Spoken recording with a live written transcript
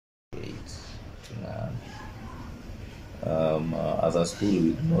working hard. As a school,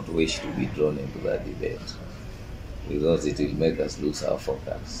 we do not wish to be drawn into that debate because it will make us lose our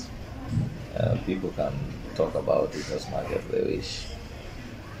focus. People can talk about it as much as they wish.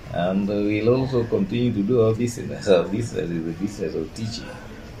 And we'll also continue to do our business. Our business is the business of teaching.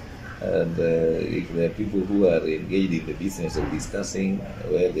 And if there are people who are engaged in the business of discussing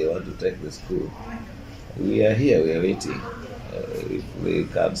where they want to take the school, we are here, we are waiting. If they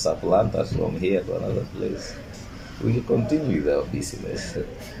can supplant us from here to another place, we will continue with our business.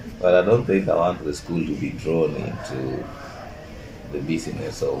 But I don't think I want the school to be drawn into the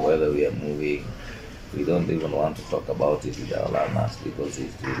business of whether we are moving. We don't even want to talk about it with our learners because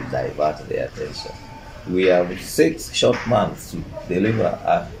it will divert their attention. We have 6 short months to deliver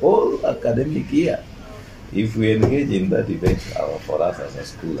a whole academic year. If we engage in that debate for us as a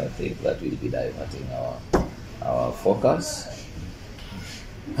school, I think that will be diverting our focus.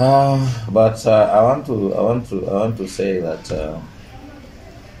 But I want to say that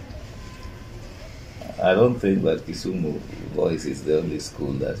I don't think that Kisumu Boys is the only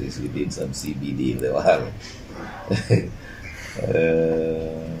school that is within some CBD in the world.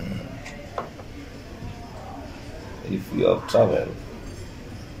 If you have traveled,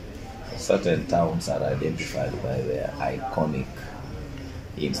 certain towns are identified by their iconic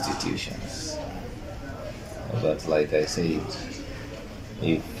institutions. But like I said,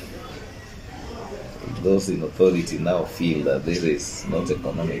 if those in authority now feel that this is not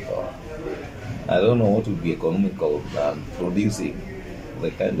economical, I don't know what would be economical than producing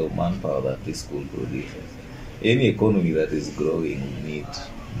the kind of manpower that this school produces. Any economy that is growing needs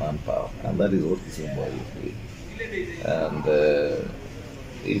manpower, and that is what Kisumu Boys is doing. And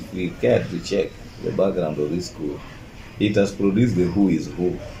if we care to check the background of this school, it has produced the who is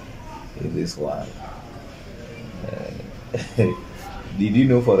who in this world. Did you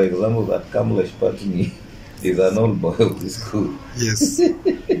know, for example, that Kamlesh Patni is an old boy of the school? Yes.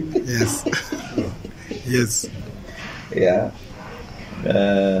 Yes. Yes. Yeah.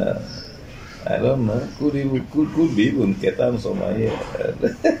 I don't know. Could be even Ketan Somaya.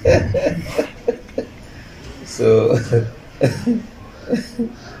 So,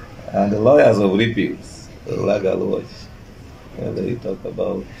 and the lawyers of repute, Laga Lodge, they talk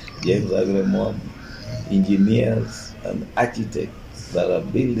about James Agremon, engineers and architects that are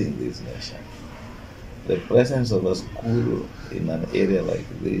building this nation. The presence of a school in an area like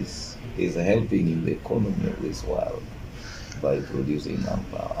this is helping in the economy of this world by producing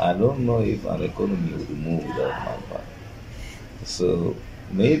manpower. I don't know if an economy would move without manpower. So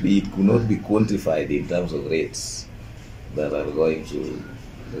maybe it could not be quantified in terms of rates that are going to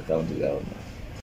the county government.